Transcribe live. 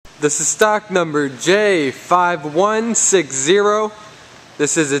This is stock number J5160.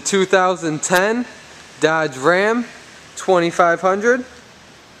 This is a 2010 Dodge Ram 2500.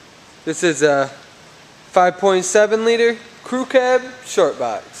 This is a 5.7 liter crew cab short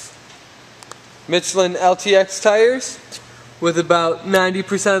box. Michelin LTX tires with about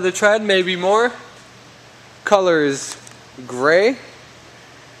 90% of the tread, maybe more. Color is gray.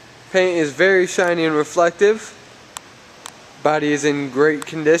 Paint is very shiny and reflective. Body is in great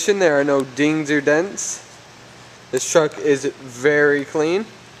condition. There are no dings or dents. This truck is very clean.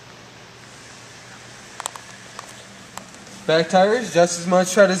 Back tires, just as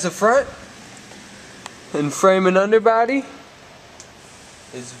much tread as the front. And frame and underbody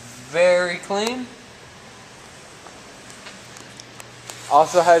is very clean.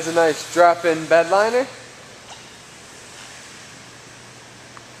 Also has a nice drop-in bed liner.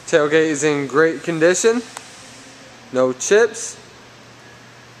 Tailgate is in great condition. No chips.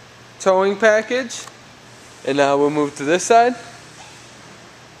 Towing package. And now we'll move to this side.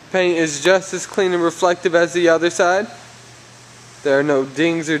 Paint is just as clean and reflective as the other side. There are no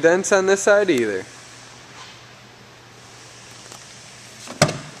dings or dents on this side either.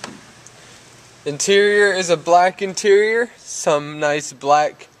 Interior is a black interior. Some nice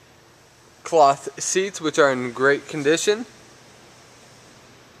black cloth seats which are in great condition.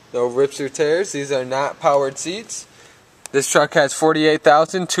 No rips or tears. These are not powered seats. This truck has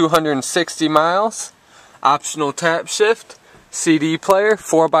 48,260 miles. Optional tap shift, CD player,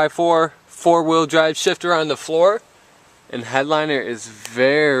 4x4 four-wheel drive shifter on the floor, and headliner is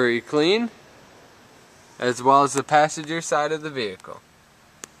very clean, as well as the passenger side of the vehicle.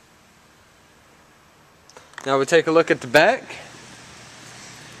 Now we'll take a look at the back.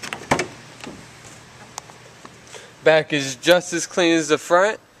 Back is just as clean as the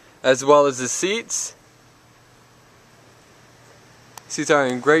front, as well as the seats. Seats are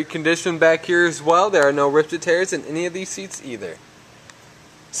in great condition back here as well. There are no rips or tears in any of these seats either.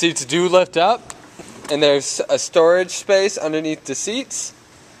 Seats do lift up, and there's a storage space underneath the seats.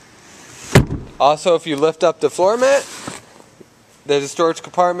 Also, if you lift up the floor mat, there's a storage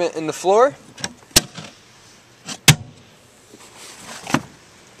compartment in the floor.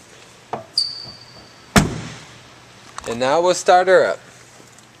 And now we'll start her up.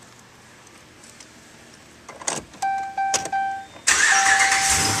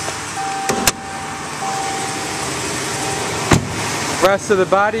 Rest of the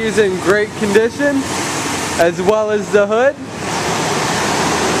body is in great condition, as well as the hood.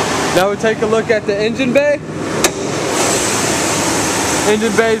 Now we'll take a look at the engine bay.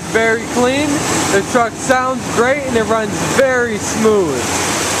 Engine bay is very clean. The truck sounds great and it runs very smooth.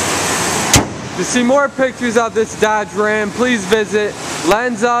 To see more pictures of this Dodge Ram, please visit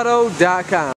lensauto.com.